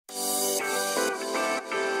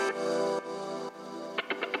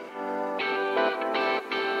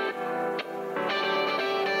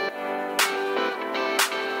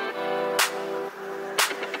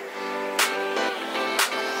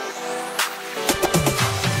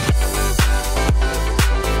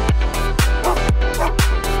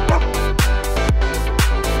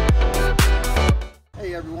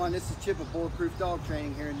Chip of Bulletproof Dog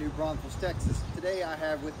Training here in New Braunfels, Texas. Today I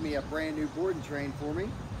have with me a brand new board and train for me.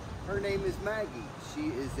 Her name is Maggie. She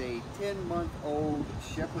is a 10-month-old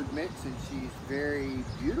Shepard mix and she's very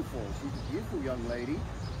beautiful. She's a beautiful young lady.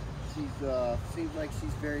 She's seems like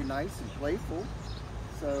she's very nice and playful.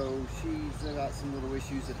 So she's got some little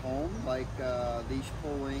issues at home, like leash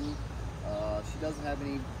pulling. She doesn't have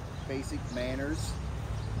any basic manners.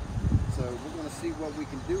 So we're going to see what we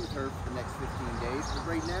can do with her for the next 15 days. But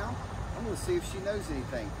right now, I'm going to see if she knows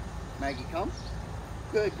anything. Maggie, come.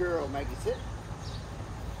 Good girl. Maggie, sit.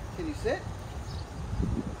 Can you sit?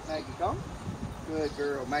 Maggie, come. Good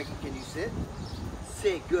girl. Maggie, can you sit?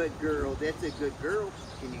 Sit, good girl. That's a good girl.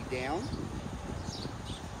 Can you down?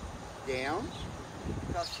 Down.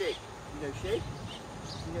 Now shake. You know shake?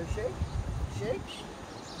 You know shake? Shake.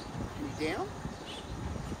 Can you down?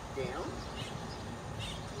 Down.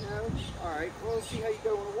 No? Alright, well, let's see how you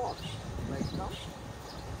go on a walk. Maggie, come.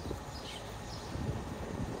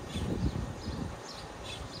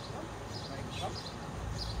 Maggie, come.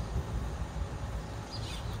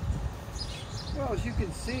 Well, as you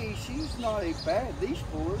can see, she's not a bad leash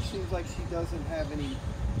puller. Seems like she doesn't have any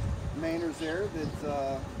manners there that's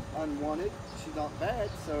unwanted. She's not bad,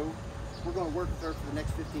 so we're going to work with her for the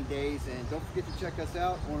next 15 days. And don't forget to check us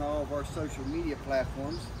out on all of our social media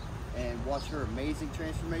platforms and watch her amazing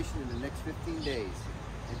transformation in the next 15 days.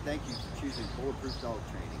 And thank you for choosing Bulletproof Dog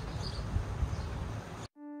Training.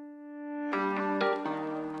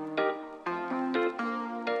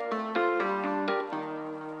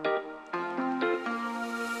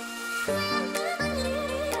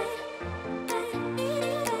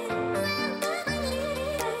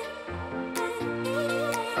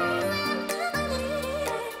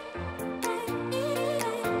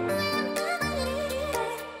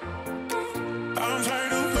 I'm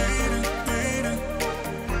tired of waiting, waiting.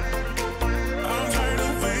 I'm tired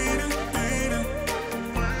of waiting, waiting.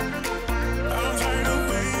 I'm tired of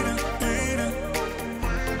waiting, waiting.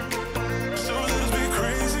 So let's be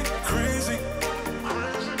crazy, crazy.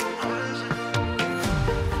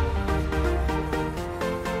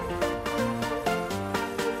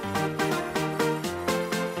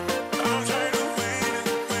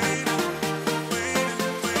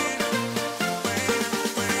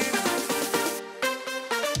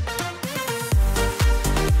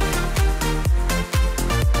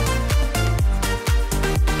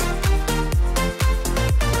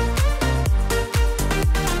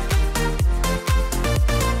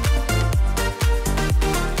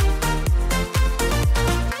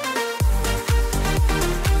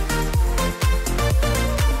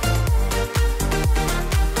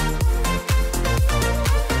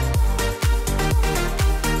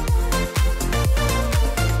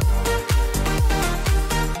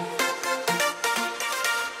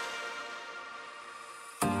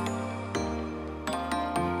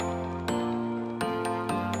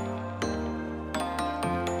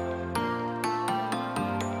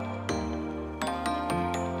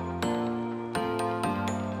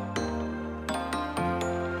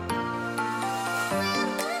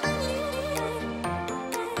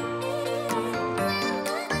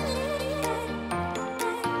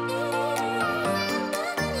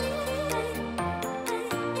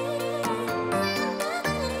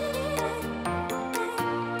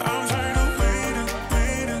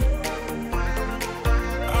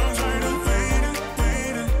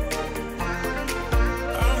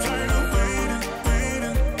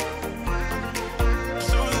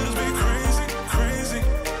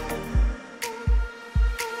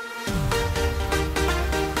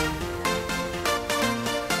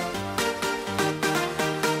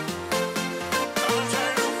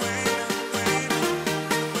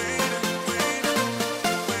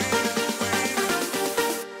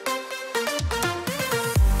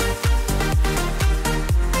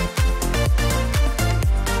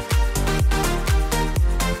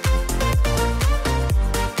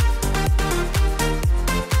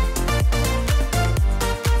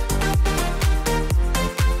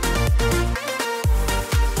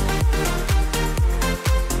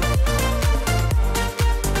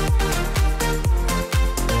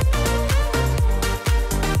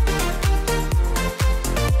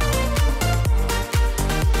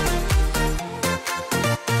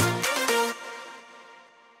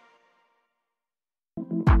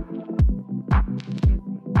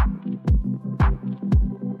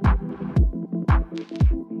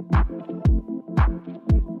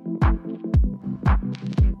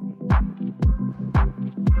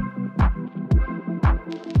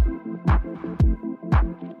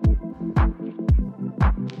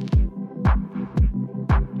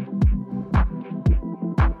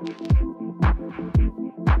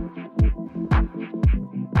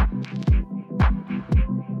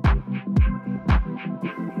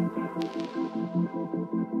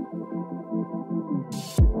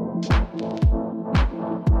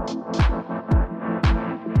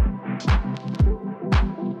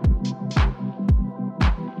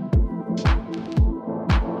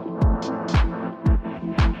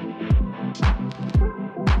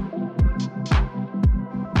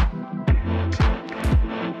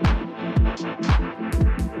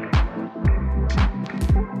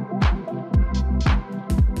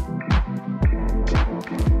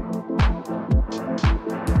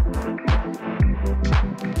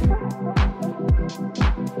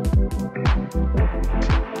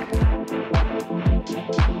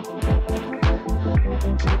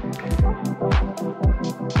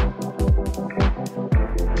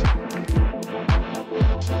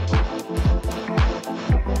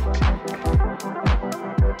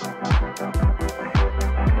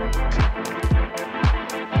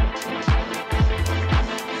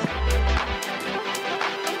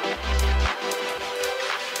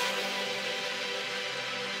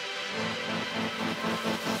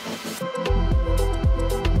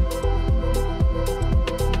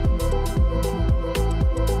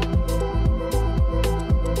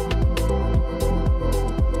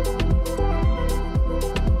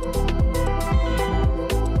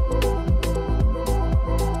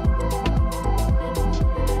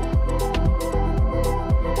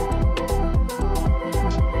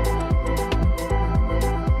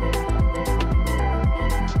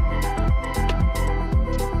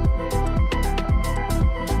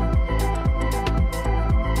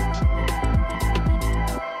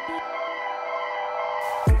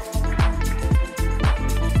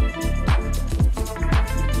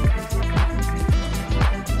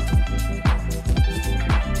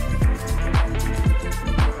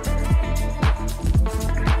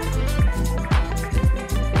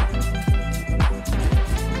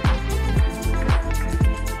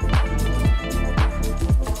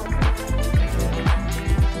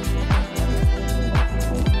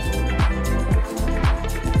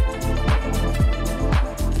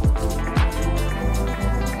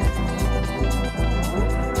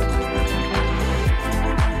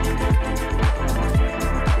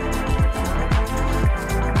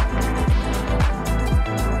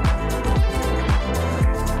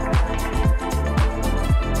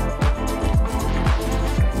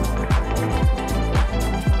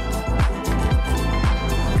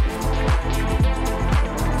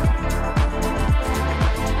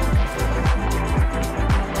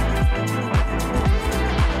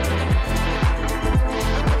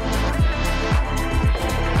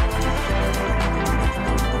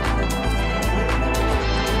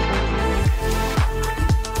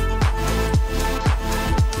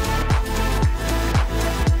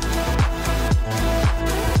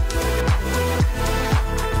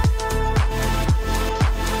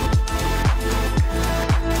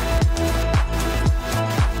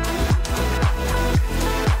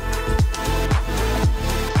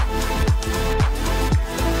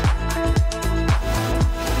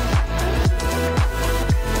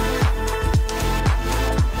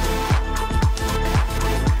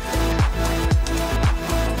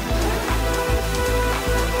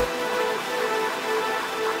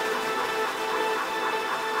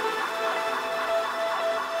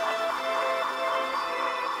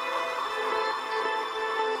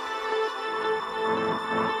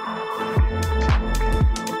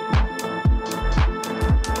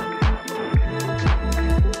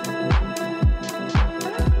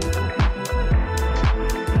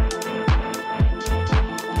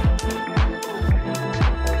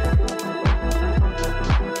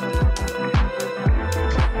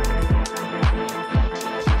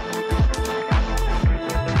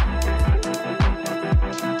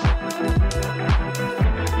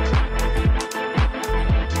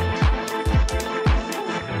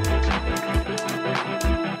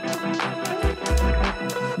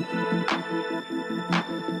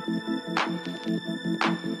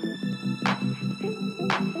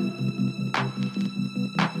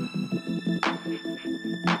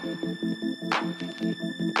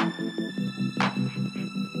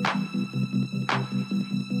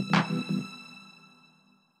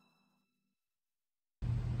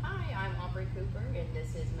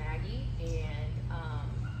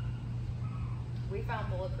 found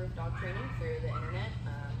Bulletproof Dog Training through the internet.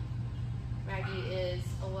 Maggie is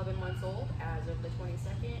 11 months old as of the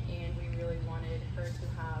 22nd, and we really wanted her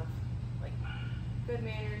to have like good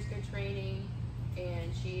manners, good training, and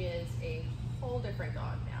she is a whole different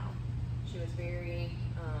dog now. She was very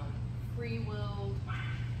free-willed,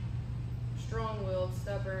 strong-willed,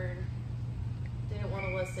 stubborn, didn't want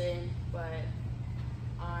to listen, but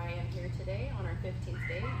I am here today on our 15th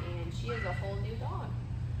day, and she is a whole new dog.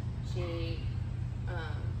 She,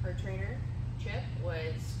 her trainer, Chip,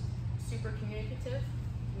 was super communicated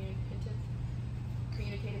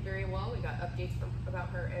very well. We got updates about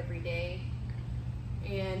her every day,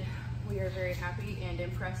 and we are very happy and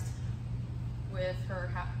impressed with her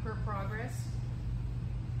progress.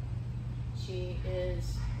 She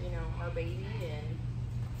is, you know, our baby, and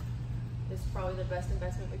this is probably the best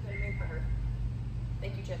investment we could have made for her.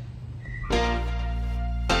 Thank you, Chip.